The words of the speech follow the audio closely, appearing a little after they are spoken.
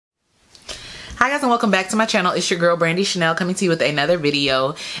Hi guys, and welcome back to my channel. It's your girl Brandie Channail coming to you with another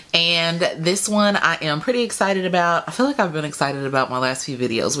video, and this one I am pretty excited about. I feel like I've been excited about my last few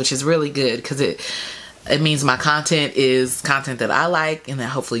videos, which is really good because it means my content is content that I like and that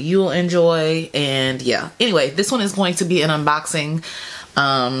hopefully you will enjoy. And yeah, anyway, this one is going to be an unboxing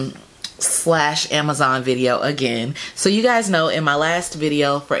slash Amazon video again. So you guys know in my last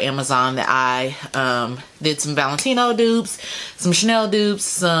video for Amazon that I did some Valentino dupes, some Chanel dupes,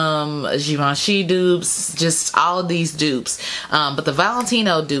 some Givenchy dupes, just all of these dupes. But the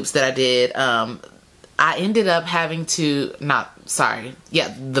Valentino dupes that I did, I ended up having to,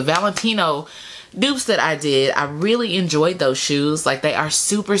 the Valentino dupes that I did, I really enjoyed those shoes. Like, they are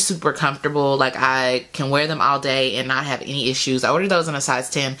super comfortable. Like, I can wear them all day and not have any issues. I ordered those in a size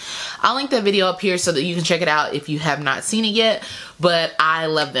 10. I'll link that video up here so that you can check it out if you have not seen it yet, but I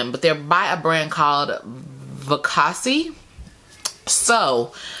love them. But they're by a brand called Vicasi.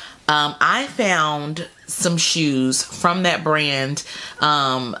 So I found some shoes from that brand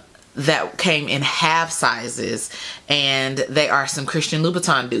that came in half sizes, and they are some Christian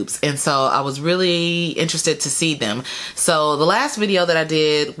Louboutin dupes, and so I was really interested to see them. So the last video that I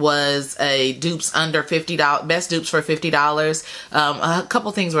did was a dupes under $50, best dupes for $50. A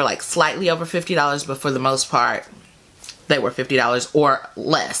couple things were like slightly over $50, but for the most part they were $50 or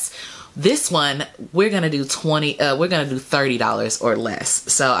less. This one, we're gonna do $30 or less.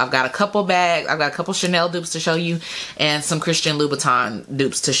 So I've got a couple bags, I've got a couple Chanel dupes to show you, and some Christian Louboutin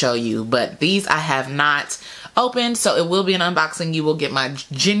dupes to show you. But these I have not opened, so it will be an unboxing. You will get my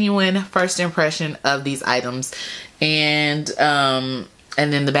genuine first impression of these items, and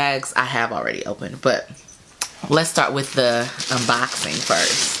then the bags I have already opened. But let's start with the unboxing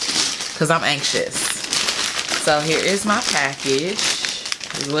first, because I'm anxious. So here is my package.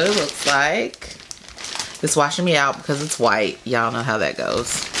 This is what it looks like. It's washing me out because it's white. Y'all know how that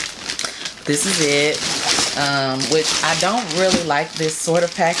goes. This is it. Which I don't really like this sort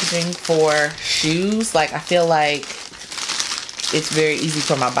of packaging for shoes. Like, I feel like it's very easy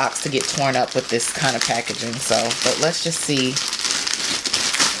for my box to get torn up with this kind of packaging. So, but let's just see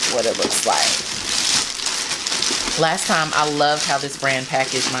what it looks like. Last time I loved how this brand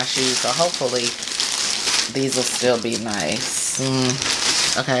packaged my shoes, so hopefully these will still be nice.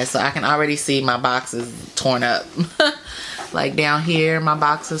 Okay, so I can already see my box is torn up. Like down here, my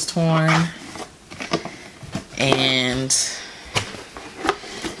box is torn. And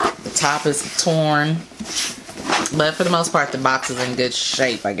the top is torn. But for the most part, the box is in good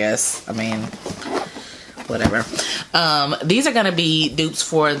shape, I guess. I mean, whatever. These are going to be dupes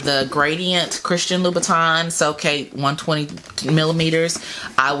for the Gradient Christian Louboutin. So, okay, 120 millimeters.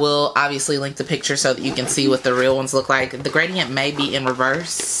 I will obviously link the picture so that you can see what the real ones look like. The Gradient may be in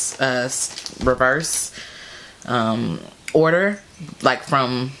reverse order. Like,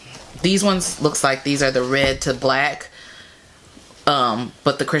 from these ones, looks like these are the red to black.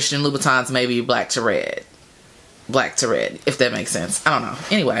 But the Christian Louboutins may be black to red. Black to red, if that makes sense. I don't know.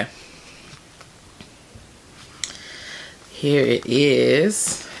 Anyway. Here it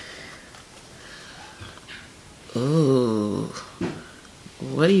is. Ooh.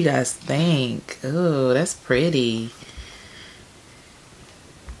 What do you guys think? Ooh, that's pretty.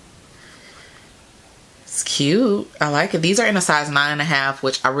 It's cute. I like it. These are in a size 9.5,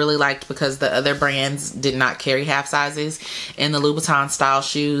 which I really liked because the other brands did not carry half sizes in the Louboutin style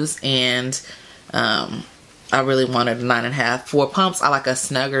shoes. And I really wanted a 9.5. For pumps, I like a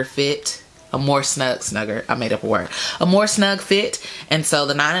snugger fit. A more snugger, I made up a word. A more snug fit. And so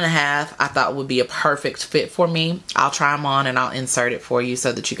the 9.5 I thought would be a perfect fit for me. I'll try them on and I'll insert it for you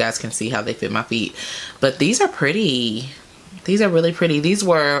so that you guys can see how they fit my feet. But these are pretty. These are really pretty. These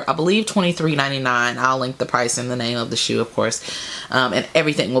were, I believe, $23.99. I'll link the price and the name of the shoe, of course. And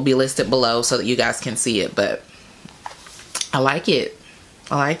everything will be listed below so that you guys can see it. But I like it.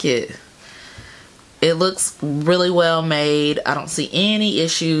 I like it. It looks really well made. I don't see any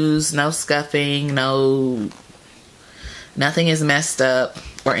issues, no scuffing, nothing is messed up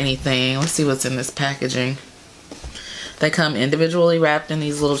or anything. Let's see what's in this packaging. They come individually wrapped in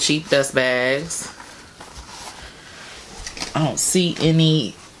these little cheap dust bags. I don't see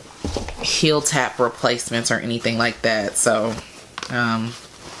any heel tap replacements or anything like that. So,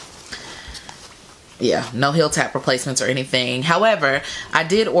 yeah, no heel tap replacements or anything. However, I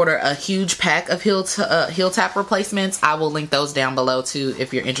did order a huge pack of heel tap replacements. I will link those down below too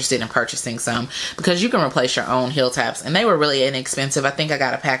if you're interested in purchasing some, because you can replace your own heel taps, and they were really inexpensive. I think I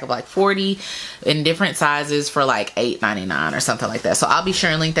got a pack of like 40 in different sizes for like $8.99 or something like that. So I'll be sure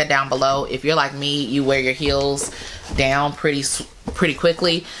and link that down below. If you're like me, you wear your heels down pretty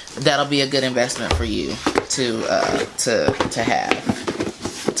quickly, that'll be a good investment for you to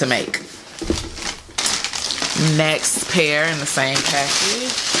make. Next pair in the same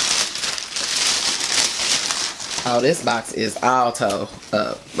package. Oh, this box is all toe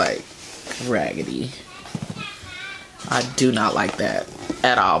up, like raggedy. I do not like that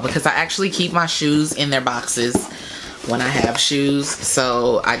at all because I actually keep my shoes in their boxes when I have shoes,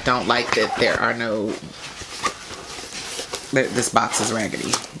 so I don't like that there are no, this box is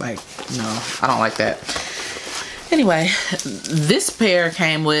raggedy. Like, no, I don't like that. Anyway, this pair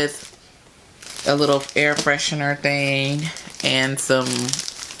came with a little air freshener thing and some,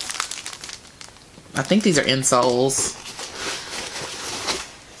 I think these are insoles.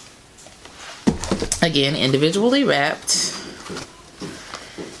 Again, individually wrapped.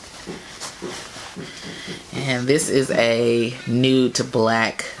 And this is a nude to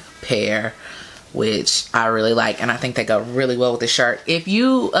black pair, which I really like, and I think they go really well with the shirt. If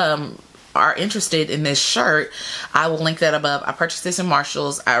you are interested in this shirt, I will link that above. I purchased this in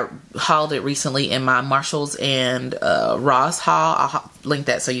Marshall's. I hauled it recently in my Marshall's and Ross haul. I'll link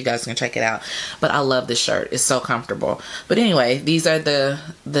that so you guys can check it out. But I love this shirt. It's so comfortable. But anyway, these are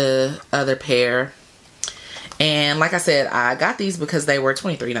the other pair. And like I said, I got these because they were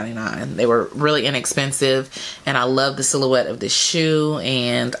 $23.99. They were really inexpensive, and I love the silhouette of this shoe,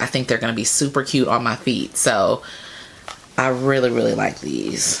 and I think they're going to be super cute on my feet. So I really, really like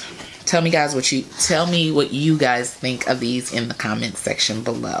these. Tell me what you guys think of these in the comment section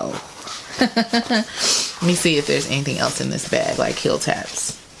below. Let me see if there's anything else in this bag, like heel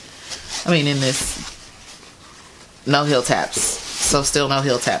taps. I mean, in this, no heel taps. So still no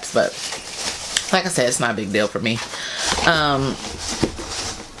heel taps, but like I said, it's not a big deal for me.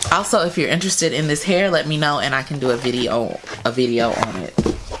 Also, if you're interested in this hair, let me know and I can do a video on it,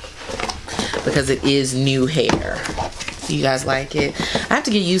 because it is new hair. You guys like it? I have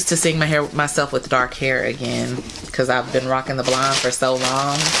to get used to seeing my hair myself with dark hair again, because I've been rocking the blonde for so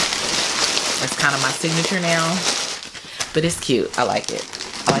long. It's kind of my signature now, but it's cute. I like it.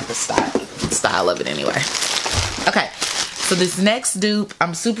 I like the style of it anyway. Okay. So this next dupe,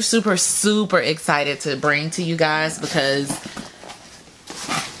 I'm super, super, super excited to bring to you guys because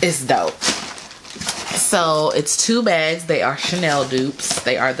it's dope. So it's 2 bags. They are Chanel dupes.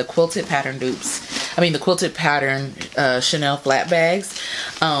 They are the quilted pattern dupes. I mean the quilted pattern Chanel flat bags.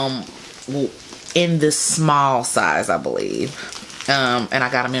 In the small size, I believe. And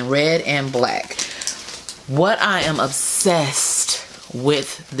I got them in red and black. What I am obsessed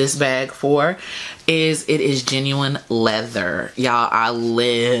with this bag for is it is genuine leather. Y'all, I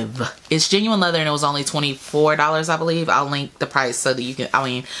live. It's genuine leather, and it was only $24, I believe. I'll link the price so that you can,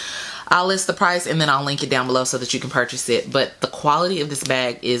 I'll list the price and then I'll link it down below so that you can purchase it. But the quality of this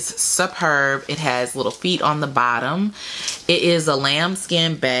bag is superb. It has little feet on the bottom. It is a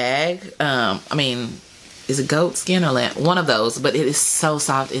lambskin bag. Is it goat skin or lamb? One of those, but it is so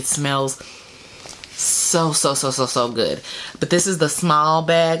soft. It smells so good. But this is the small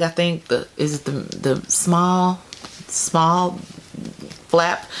bag, I think. Is it the small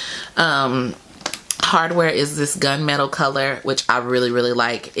flap? Hardware is this gunmetal color, which I really, really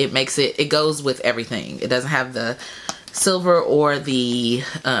like. It makes it goes with everything. It doesn't have the silver or the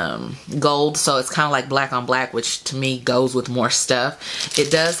gold, so it's kind of like black on black, which to me goes with more stuff.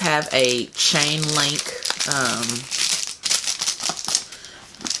 It does have a chain link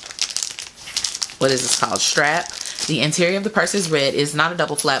what is this called, strap. The interior of the purse is red. It's not a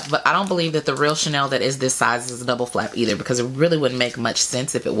double flap, but I don't believe that the real Chanel that is this size is a double flap either, because it really wouldn't make much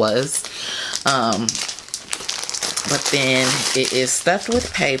sense if it was. But then it is stuffed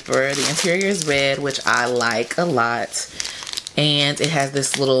with paper. The interior is red, which I like a lot. And it has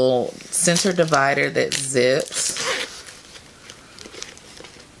this little center divider that zips.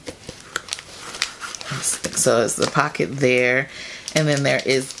 So it's the pocket there. And then there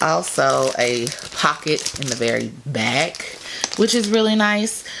is also a pocket in the very back, which is really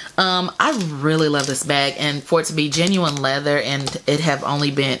nice. I really love this bag, and for it to be genuine leather, and it have only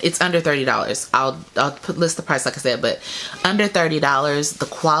been, it's under $30. I'll list the price like I said, but under $30. The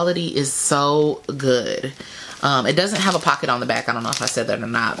quality is so good. It doesn't have a pocket on the back. I don't know if I said that or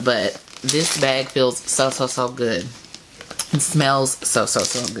not, but this bag feels so good. It smells so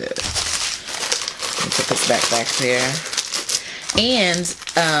good. Let me put this back there. And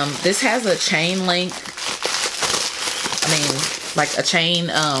this has a chain link, like a chain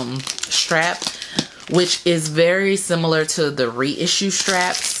strap, which is very similar to the reissue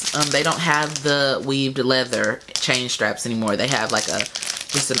straps. They don't have the weaved leather chain straps anymore. They have like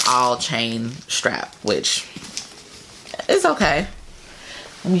just an all chain strap, which is okay.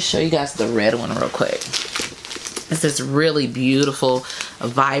 Let me show you guys the red one real quick. It's this really beautiful,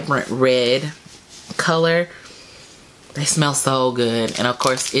 vibrant red color. They smell so good. And of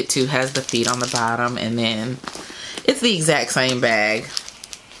course it too has the feet on the bottom, and then it's the exact same bag.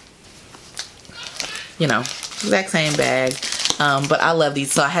 You know, exact same bag. But I love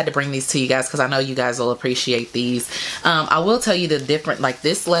these, so I had to bring these to you guys because I know you guys will appreciate these. I will tell you the different, like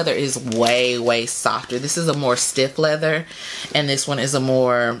this leather is way softer. This is a more stiff leather, and this one is a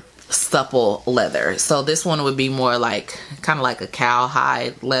more supple leather. So this one would be more like kind of like a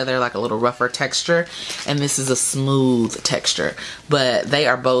cowhide leather, like a little rougher texture, and this is a smooth texture. But they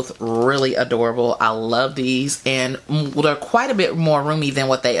are both really adorable. I love these, and they're quite a bit more roomy than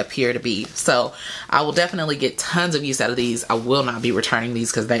what they appear to be. So I will definitely get tons of use out of these. I will not be returning these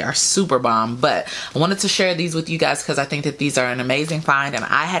because they are super bomb, but I wanted to share these with you guys because I think that these are an amazing find, and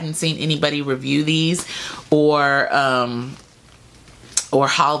I hadn't seen anybody review these or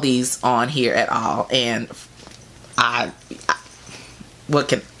haul these on here at all, and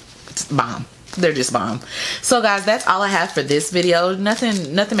it's bomb. They're just bomb. So guys, that's all I have for this video.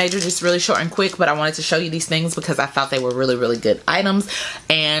 Nothing major, just really short and quick, but I wanted to show you these things because I thought they were really good items.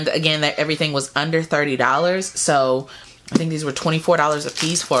 And again, that everything was under $30, so I think these were $24 a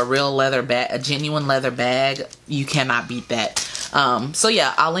piece for a real leather bag, a genuine leather bag. You cannot beat that. So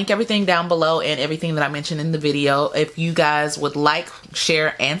yeah, I'll link everything down below and everything that I mentioned in the video. If you guys would like,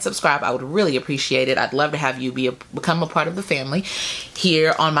 share, and subscribe, I would really appreciate it. I'd love to have you become a part of the family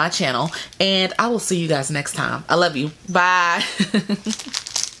here on my channel. And I will see you guys next time. I love you. Bye.